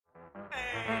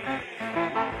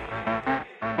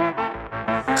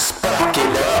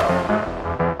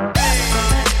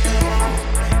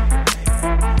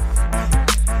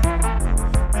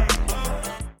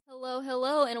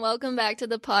back to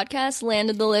the podcast, Land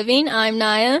of the Living. I'm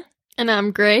Naya. And I'm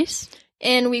Grace.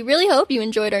 And we really hope you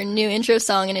enjoyed our new intro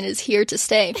song, and it is here to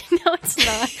stay. No, it's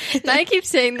not. Naya keeps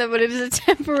saying that, but it is a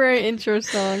temporary intro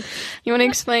song. You want to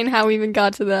explain how we even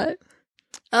got to that?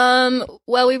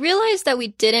 Well, we realized that we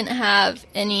didn't have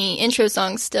any intro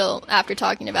songs still after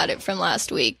talking about it from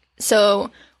last week. So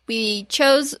we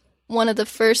chose one of the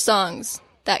first songs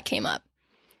that came up.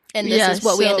 And this is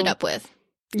what we ended up with.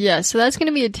 Yeah, so that's going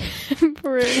to be a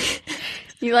temporary...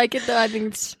 You like it, though? I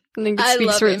think it speaks for itself. I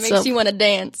love it. It makes you want to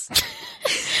dance.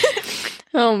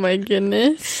 Oh, my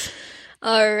goodness.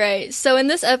 All right. So in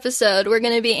this episode, we're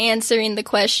going to be answering the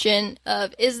question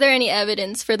of, is there any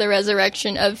evidence for the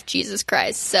resurrection of Jesus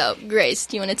Christ? So, Grace,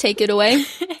 do you want to take it away?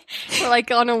 We're like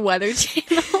on a weather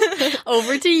channel.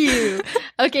 Over to you.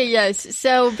 Okay, yes.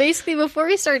 So basically, before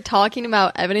we start talking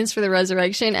about evidence for the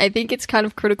resurrection, I think it's kind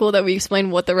of critical that we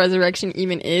explain what the resurrection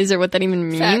even is or what that even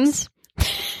means.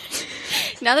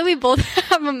 Now that we both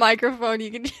have a microphone,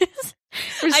 you can just...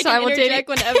 I can interject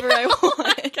whenever I want. Oh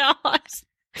my gosh.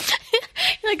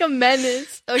 You're like a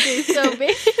menace. Okay, so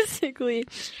basically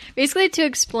to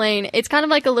explain, it's kind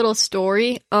of like a little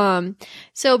story.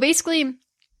 So basically,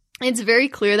 it's very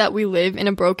clear that we live in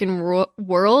a broken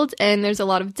world, and there's a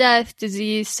lot of death,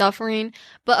 disease, suffering.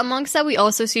 But amongst that, we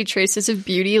also see traces of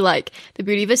beauty, like the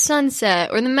beauty of a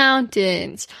sunset, or the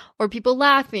mountains, or people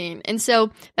laughing. And so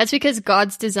that's because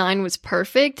God's design was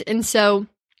perfect. And so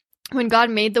when God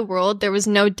made the world, there was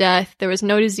no death, there was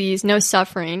no disease, no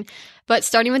suffering. But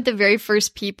starting with the very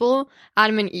first people,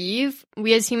 Adam and Eve,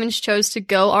 we as humans chose to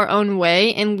go our own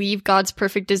way and leave God's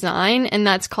perfect design, and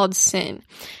that's called sin.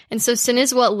 And so sin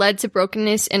is what led to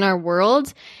brokenness in our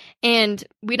world, and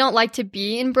we don't like to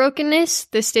be in brokenness,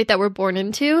 the state that we're born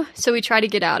into, so we try to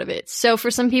get out of it. So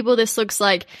for some people, this looks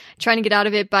like trying to get out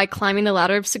of it by climbing the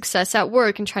ladder of success at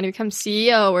work and trying to become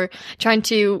CEO, or trying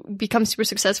to become super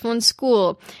successful in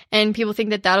school, and people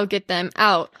think that that'll get them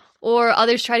out. Or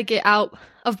others try to get out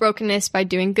of brokenness by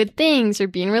doing good things or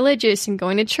being religious and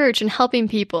going to church and helping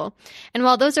people. And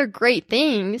while those are great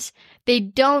things, they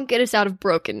don't get us out of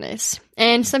brokenness.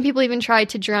 And some people even try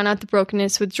to drown out the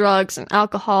brokenness with drugs and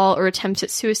alcohol or attempts at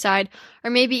suicide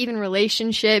or maybe even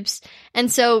relationships.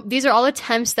 And so these are all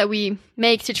attempts that we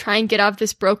make to try and get out of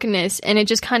this brokenness, and it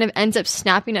just kind of ends up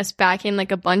snapping us back in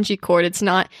like a bungee cord. It's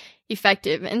not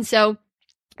effective. And so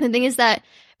the thing is that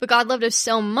but God loved us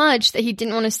so much that he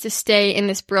didn't want us to stay in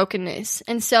this brokenness.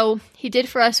 And so he did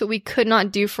for us what we could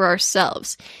not do for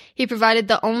ourselves. He provided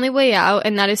the only way out,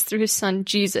 and that is through his son,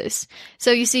 Jesus.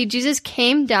 So you see, Jesus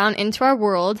came down into our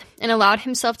world and allowed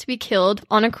himself to be killed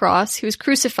on a cross. He was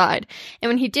crucified. And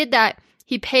when he did that,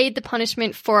 he paid the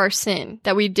punishment for our sin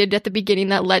that we did at the beginning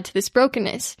that led to this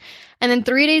brokenness. And then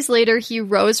 3 days later, he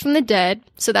rose from the dead.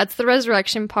 So that's the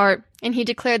resurrection part. And he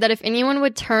declared that if anyone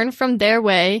would turn from their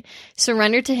way,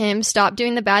 surrender to him, stop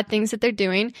doing the bad things that they're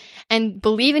doing, and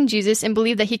believe in Jesus and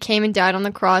believe that he came and died on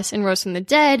the cross and rose from the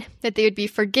dead, that they would be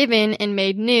forgiven and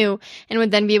made new and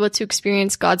would then be able to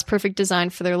experience God's perfect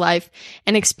design for their life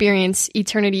and experience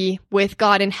eternity with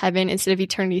God in heaven instead of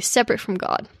eternity separate from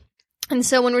God. And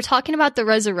so when we're talking about the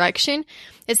resurrection,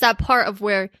 it's that part of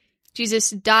where Jesus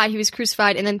died, he was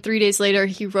crucified, and then 3 days later,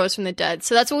 he rose from the dead.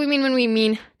 So that's what we mean when we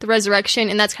mean the resurrection,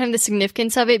 and that's kind of the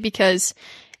significance of it because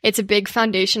it's a big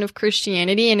foundation of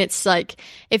Christianity, and it's like,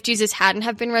 if Jesus hadn't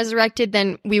have been resurrected,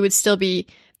 then we would still be,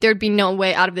 there'd be no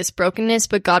way out of this brokenness,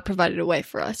 but God provided a way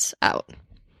for us out.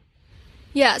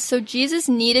 Yeah, so Jesus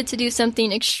needed to do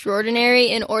something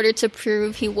extraordinary in order to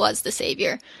prove he was the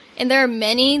Savior. And there are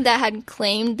many that had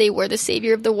claimed they were the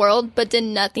Savior of the world, but did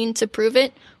nothing to prove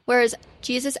it, whereas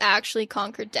Jesus actually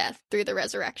conquered death through the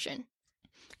resurrection.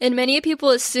 And many people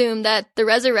assume that the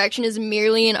resurrection is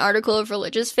merely an article of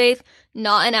religious faith,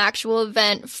 not an actual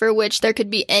event for which there could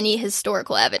be any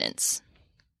historical evidence.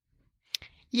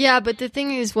 Yeah, but the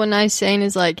thing is, what I'm saying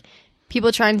is like,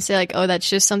 people trying to say like, oh, that's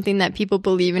just something that people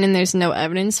believe in and there's no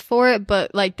evidence for it,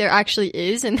 but like there actually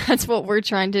is, and that's what we're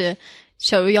trying to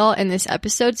show y'all in this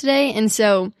episode today. And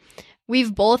so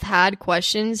we've both had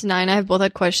questions, Naya and I have both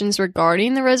had questions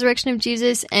regarding the resurrection of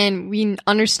Jesus, and we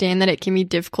understand that it can be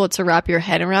difficult to wrap your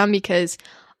head around because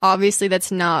obviously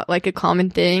that's not like a common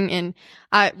thing, and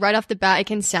right off the bat it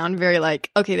can sound very like,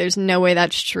 okay, there's no way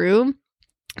that's true.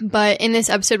 But in this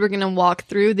episode we're going to walk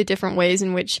through the different ways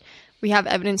in which we have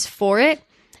evidence for it.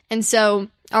 And so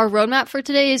our roadmap for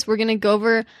today is we're going to go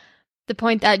over the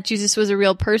point that Jesus was a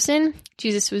real person,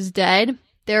 Jesus was dead,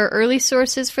 there are early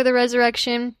sources for the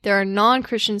resurrection. There are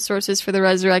non-Christian sources for the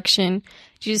resurrection.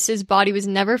 Jesus' body was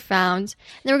never found.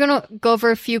 And then we're going to go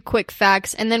over a few quick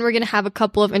facts, and then we're going to have a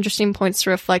couple of interesting points to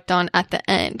reflect on at the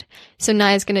end. So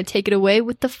Naya's going to take it away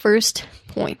with the first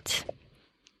point.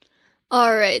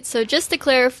 All right, so just to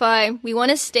clarify, we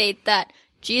want to state that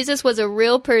Jesus was a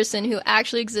real person who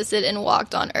actually existed and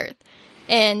walked on earth.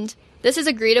 And this is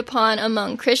agreed upon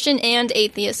among Christian and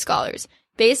atheist scholars.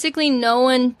 Basically, no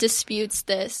one disputes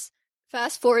this.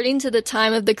 Fast forwarding to the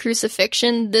time of the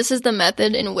crucifixion, this is the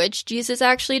method in which Jesus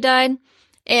actually died.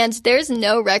 And there's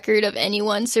no record of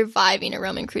anyone surviving a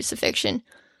Roman crucifixion.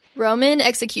 Roman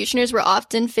executioners would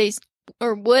often face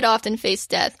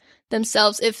death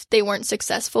themselves if they weren't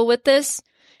successful with this.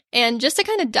 And just to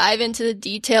kind of dive into the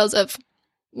details of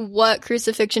what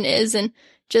crucifixion is and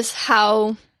just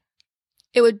how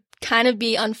it would kind of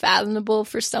be unfathomable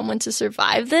for someone to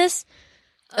survive this.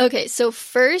 Okay, so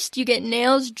first you get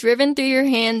nails driven through your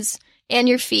hands and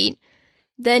your feet.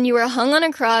 Then you are hung on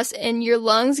a cross and your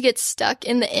lungs get stuck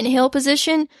in the inhale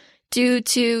position due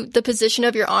to the position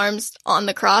of your arms on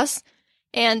the cross.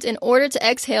 And in order to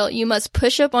exhale, you must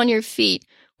push up on your feet,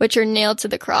 which are nailed to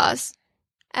the cross.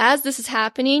 As this is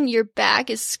happening, your back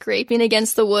is scraping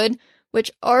against the wood, which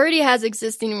already has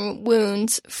existing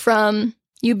wounds from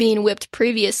you being whipped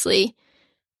previously.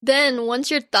 Then,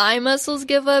 once your thigh muscles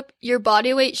give up, your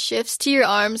body weight shifts to your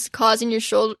arms, causing your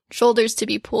shoulders to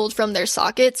be pulled from their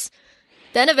sockets.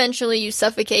 Then eventually you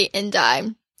suffocate and die.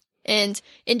 And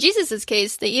in Jesus'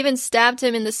 case, they even stabbed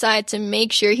him in the side to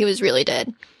make sure he was really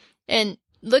dead. And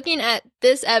looking at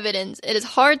this evidence, it is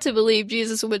hard to believe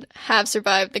Jesus would have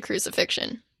survived the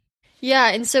crucifixion. Yeah,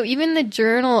 and so even the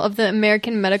Journal of the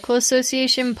American Medical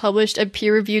Association published a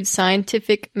peer-reviewed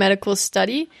scientific medical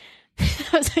study.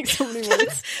 That was like so many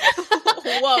words.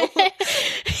 Whoa.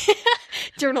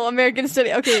 Journal American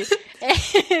Study. Okay.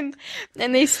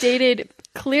 And they stated,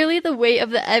 clearly the weight of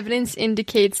the evidence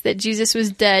indicates that Jesus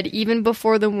was dead even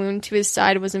before the wound to his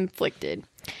side was inflicted.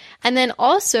 And then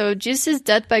also, Jesus'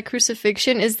 death by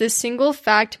crucifixion is the single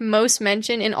fact most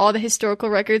mentioned in all the historical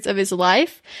records of his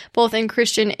life, both in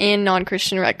Christian and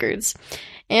non-Christian records.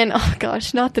 And, oh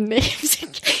gosh, not the names.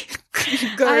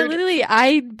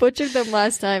 I butchered them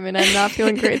last time, and I'm not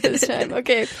feeling great this time.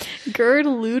 Okay, Gerd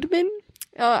Ludman.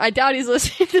 I doubt he's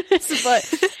listening to this,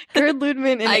 but Gerd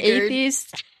Ludman, an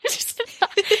atheist.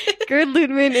 Gerd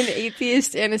Ludman, an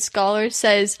atheist and a scholar,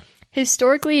 says,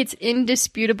 historically, it's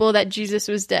indisputable that Jesus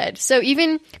was dead. So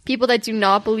even people that do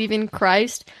not believe in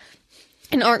Christ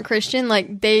and aren't Christian,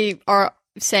 like, they are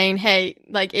saying, hey,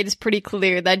 like, it is pretty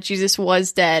clear that Jesus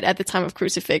was dead at the time of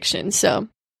crucifixion, so.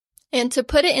 And to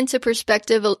put it into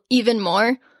perspective even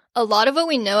more, a lot of what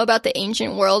we know about the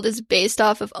ancient world is based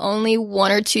off of only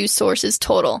 1 or 2 sources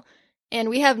total. And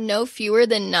we have no fewer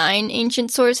than 9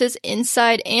 ancient sources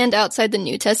inside and outside the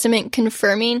New Testament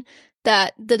confirming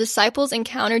that the disciples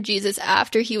encountered Jesus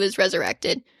after he was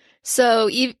resurrected. So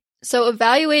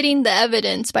evaluating the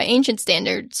evidence by ancient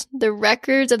standards, the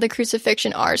records of the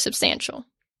crucifixion are substantial.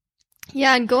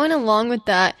 Yeah, and going along with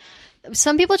that,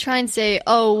 some people try and say,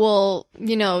 oh, well,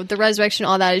 you know, the resurrection,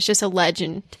 all that is just a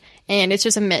legend and it's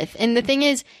just a myth. And the thing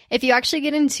is, if you actually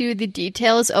get into the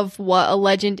details of what a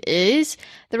legend is,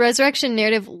 the resurrection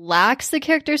narrative lacks the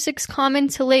characteristics common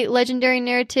to late legendary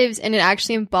narratives, and it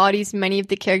actually embodies many of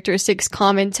the characteristics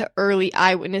common to early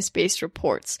eyewitness-based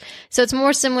reports. So it's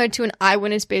more similar to an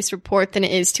eyewitness-based report than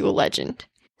it is to a legend.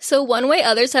 So one way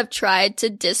others have tried to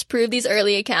disprove these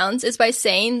early accounts is by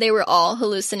saying they were all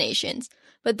hallucinations.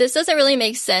 But this doesn't really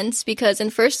make sense because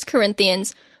in 1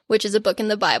 Corinthians, which is a book in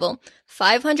the Bible,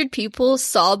 500 people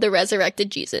saw the resurrected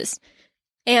Jesus.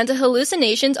 And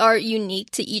hallucinations are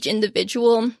unique to each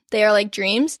individual. They are like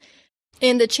dreams.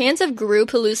 And the chance of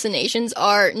group hallucinations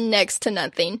are next to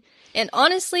nothing. And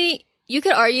honestly, you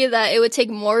could argue that it would take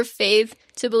more faith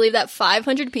to believe that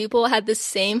 500 people had the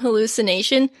same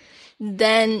hallucination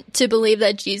than to believe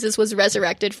that Jesus was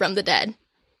resurrected from the dead.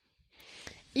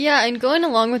 Yeah, and going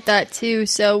along with that too,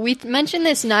 so we mentioned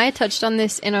this, Naya touched on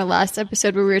this in our last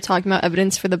episode where we were talking about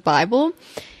evidence for the Bible,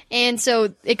 and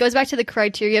so it goes back to the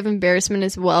criteria of embarrassment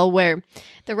as well, where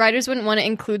the writers wouldn't want to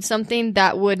include something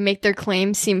that would make their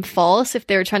claim seem false if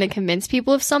they were trying to convince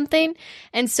people of something,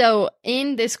 and so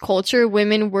in this culture,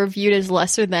 women were viewed as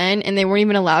lesser than, and they weren't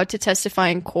even allowed to testify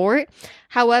in court.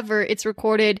 However, it's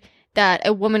recorded that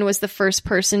a woman was the first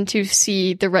person to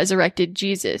see the resurrected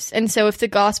Jesus. And so if the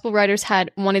gospel writers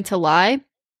had wanted to lie,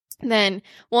 then,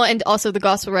 well, and also the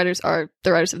gospel writers are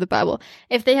the writers of the Bible.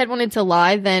 If they had wanted to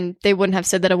lie, then they wouldn't have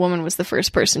said that a woman was the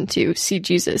first person to see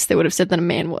Jesus. They would have said that a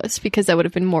man was, because that would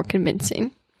have been more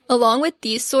convincing. Along with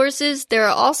these sources, there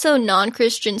are also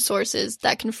non-Christian sources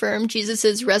that confirm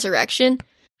Jesus' resurrection.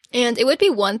 And it would be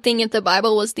one thing if the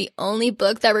Bible was the only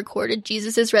book that recorded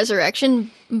Jesus'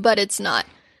 resurrection, but it's not.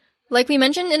 Like we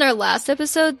mentioned in our last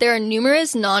episode, there are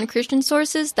numerous non-Christian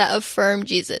sources that affirm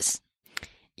Jesus.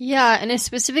 Yeah, and a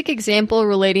specific example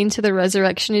relating to the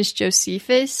resurrection is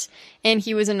Josephus, and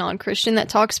he was a non-Christian that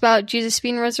talks about Jesus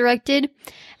being resurrected.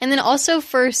 And then also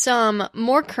for some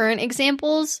more current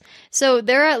examples, so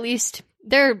there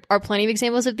are plenty of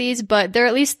examples of these, but there are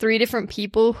at least 3 different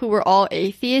people who were all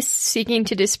atheists seeking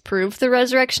to disprove the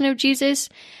resurrection of Jesus.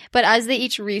 But as they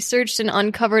each researched and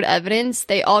uncovered evidence,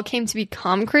 they all came to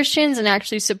become Christians and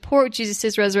actually support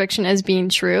Jesus' resurrection as being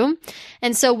true.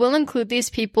 And so we'll include these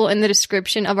people in the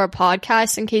description of our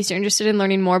podcast in case you're interested in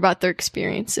learning more about their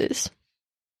experiences.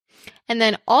 And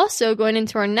then also going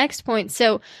into our next point,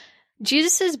 so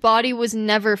Jesus' body was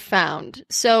never found.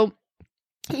 So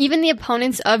even the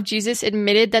opponents of Jesus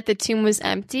admitted that the tomb was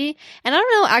empty. And I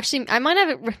don't know, actually, I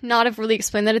might not have really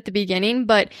explained that at the beginning,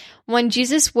 but when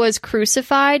Jesus was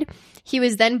crucified, he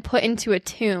was then put into a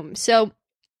tomb. So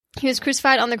he was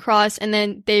crucified on the cross, and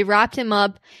then they wrapped him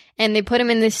up, and they put him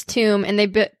in this tomb, and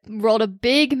they rolled a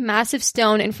big, massive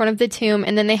stone in front of the tomb,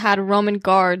 and then they had Roman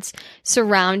guards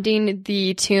surrounding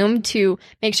the tomb to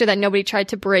make sure that nobody tried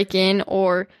to break in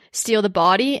or steal the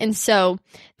body. And so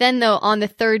then, though, on the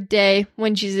 3rd day,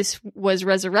 when Jesus was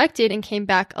resurrected and came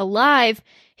back alive,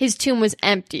 his tomb was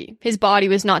empty. His body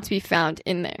was not to be found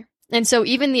in there. And so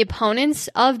even the opponents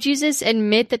of Jesus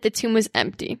admit that the tomb was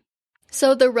empty.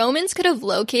 So the Romans could have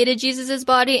located Jesus'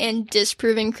 body and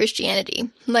disproven Christianity.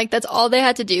 Like, that's all they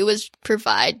had to do was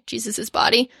provide Jesus'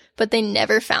 body, but they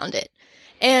never found it.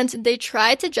 And they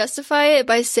tried to justify it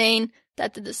by saying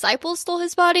that the disciples stole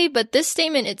his body, but this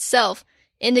statement itself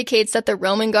indicates that the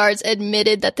Roman guards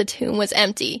admitted that the tomb was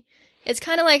empty. It's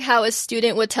kind of like how a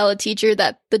student would tell a teacher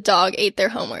that the dog ate their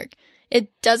homework.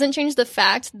 It doesn't change the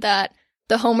fact that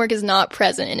the homework is not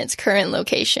present in its current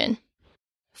location.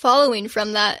 Following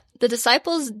from that, the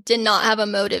disciples did not have a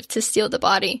motive to steal the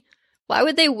body. Why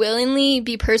would they willingly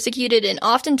be persecuted and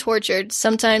often tortured,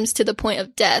 sometimes to the point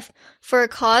of death, for a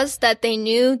cause that they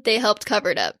knew they helped cover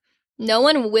it up? No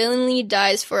one willingly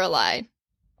dies for a lie.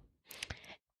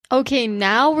 Okay,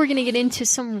 now we're going to get into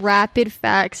some rapid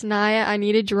facts. Naya, I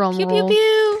need a drum roll. Pew,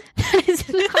 pew, pew. That is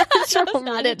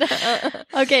not a drum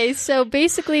roll. Okay, so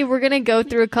basically we're going to go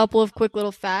through a couple of quick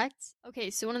little facts. Okay,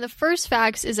 so one of the first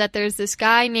facts is that there's this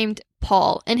guy named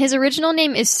Paul, and his original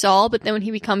name is Saul, but then when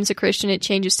he becomes a Christian, it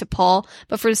changes to Paul.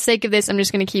 But for the sake of this, I'm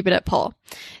just going to keep it at Paul.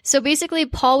 So basically,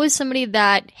 Paul was somebody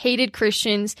that hated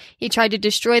Christians. He tried to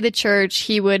destroy the church.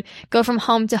 He would go from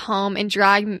home to home and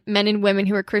drag men and women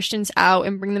who were Christians out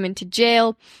and bring them into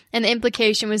jail. And the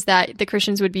implication was that the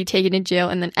Christians would be taken to jail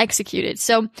and then executed.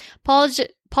 So Paul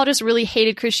just really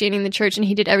hated Christianity in the church, and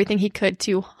he did everything he could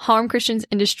to harm Christians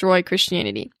and destroy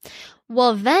Christianity.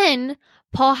 Well, then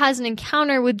Paul has an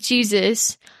encounter with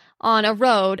Jesus on a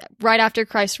road right after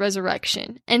Christ's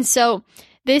resurrection. And so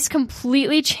this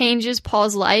completely changes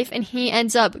Paul's life, and he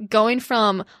ends up going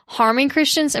from harming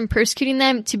Christians and persecuting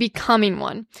them to becoming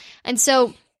one. And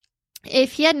so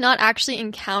if he had not actually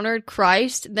encountered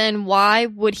Christ, then why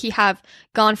would he have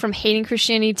gone from hating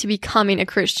Christianity to becoming a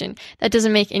Christian? That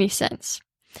doesn't make any sense.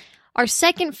 Our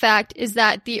second fact is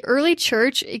that the early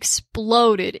church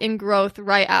exploded in growth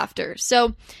right after.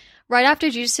 So right after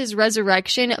Jesus'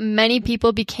 resurrection, many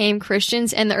people became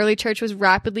Christians, and the early church was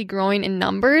rapidly growing in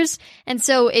numbers. And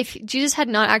so if Jesus had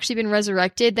not actually been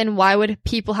resurrected, then why would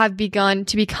people have begun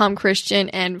to become Christian,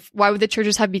 and why would the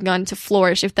churches have begun to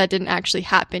flourish if that didn't actually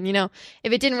happen? You know,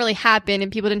 if it didn't really happen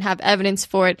and people didn't have evidence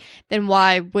for it, then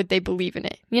why would they believe in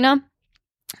it, you know?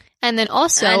 And then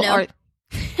also,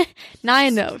 Naya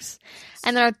knows.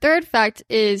 And then our third fact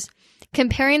is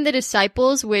comparing the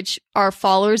disciples, which are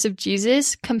followers of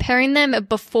Jesus, comparing them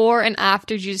before and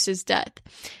after Jesus' death.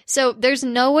 So there's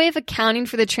no way of accounting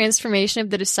for the transformation of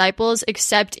the disciples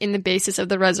except in the basis of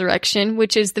the resurrection,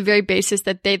 which is the very basis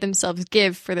that they themselves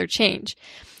give for their change.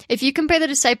 If you compare the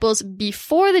disciples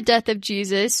before the death of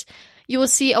Jesus, you will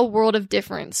see a world of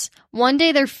difference. One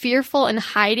day they're fearful and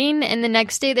hiding, and the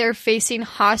next day they're facing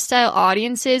hostile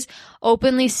audiences,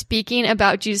 openly speaking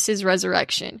about Jesus'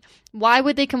 resurrection. Why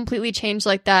would they completely change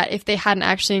like that if they hadn't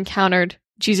actually encountered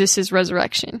Jesus'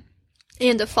 resurrection?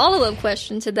 And a follow-up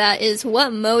question to that is,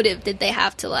 what motive did they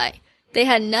have to lie? They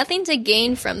had nothing to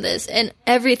gain from this and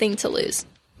everything to lose.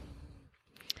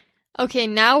 Okay,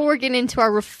 now we're getting into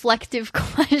our reflective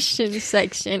questions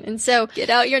section. And so,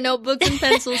 get out your notebooks and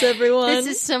pencils, everyone. This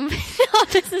is some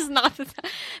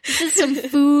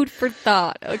food for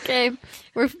thought, okay?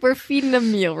 We're feeding a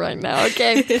meal right now,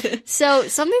 okay? So,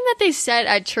 something that they said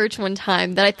at church one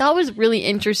time that I thought was really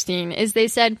interesting is they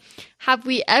said, have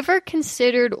we ever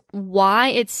considered why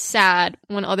it's sad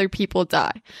when other people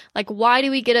die? Like, why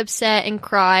do we get upset and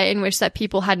cry and wish that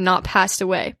people had not passed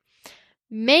away?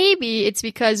 Maybe it's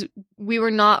because we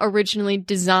were not originally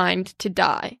designed to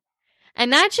die.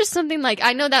 And that's just something like,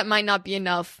 I know that might not be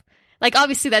enough. Like,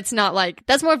 obviously that's not like,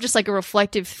 that's more of just like a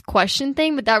reflective question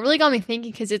thing, but that really got me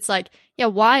thinking because it's like, yeah,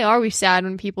 why are we sad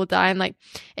when people die? And like,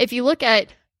 if you look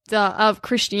at of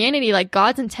Christianity, like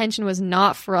God's intention was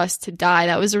not for us to die.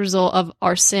 That was a result of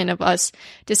our sin, of us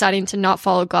deciding to not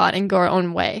follow God and go our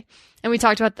own way. And we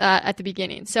talked about that at the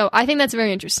beginning. So I think that's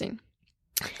very interesting.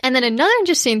 And then another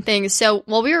interesting thing, so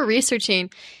while we were researching,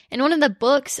 in one of the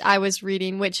books I was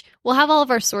reading, which we'll have all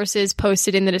of our sources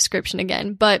posted in the description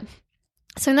again, but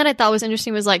something that I thought was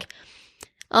interesting was like,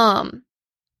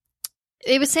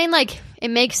 it was saying like,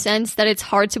 it makes sense that it's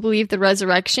hard to believe the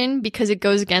resurrection because it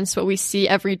goes against what we see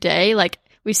every day. Like,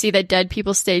 we see that dead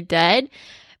people stay dead.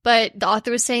 But the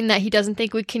author was saying that he doesn't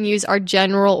think we can use our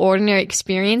general ordinary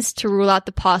experience to rule out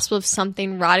the possible of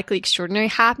something radically extraordinary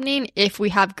happening if we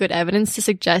have good evidence to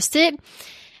suggest it.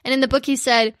 And in the book he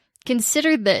said,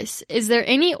 consider this. Is there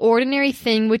any ordinary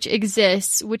thing which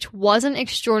exists which wasn't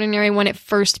extraordinary when it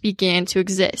first began to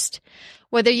exist?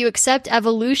 Whether you accept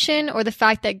evolution or the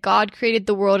fact that God created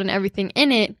the world and everything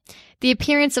in it, the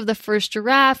appearance of the first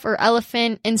giraffe or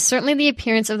elephant, and certainly the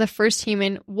appearance of the first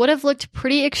human, would have looked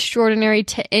pretty extraordinary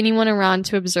to anyone around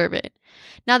to observe it.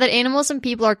 Now that animals and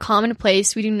people are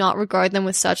commonplace, we do not regard them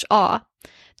with such awe.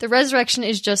 The resurrection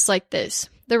is just like this.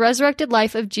 The resurrected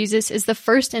life of Jesus is the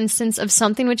first instance of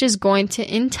something which is going to,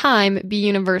 in time, be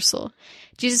universal.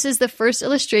 Jesus is the first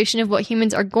illustration of what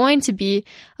humans are going to be,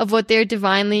 of what they are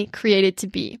divinely created to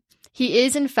be. He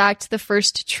is, in fact, the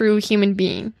first true human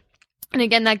being. And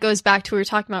again, that goes back to what we were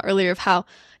talking about earlier of how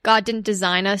God didn't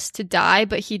design us to die,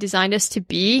 but he designed us to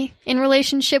be in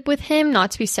relationship with him,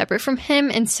 not to be separate from him.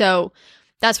 And so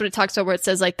that's what it talks about, where it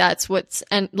says like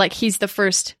and like he's the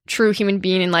first true human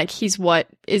being, and like he's what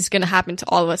is going to happen to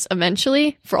all of us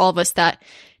eventually, for all of us that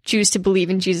choose to believe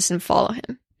in Jesus and follow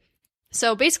him.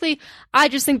 So basically, I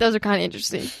just think those are kind of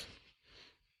interesting.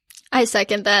 I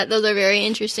second that. Those are very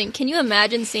interesting. Can you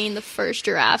imagine seeing the first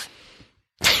giraffe?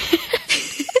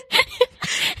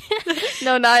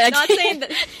 No, not saying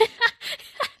that.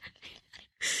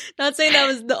 Not saying that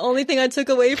was the only thing I took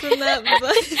away from that,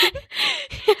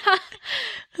 but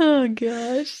oh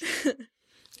gosh.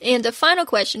 And a final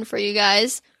question for you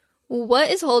guys.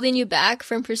 What is holding you back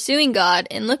from pursuing God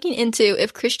and looking into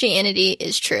if Christianity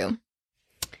is true?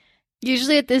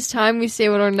 Usually at this time we say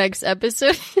what our next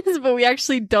episode is, but we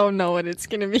actually don't know what it's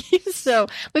going to be. So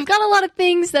we've got a lot of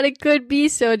things that it could be,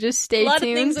 so just stay tuned. A lot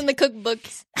of things in the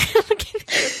cookbooks.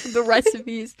 The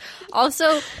recipes.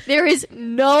 Also, there is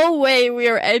no way we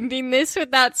are ending this with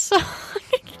that song.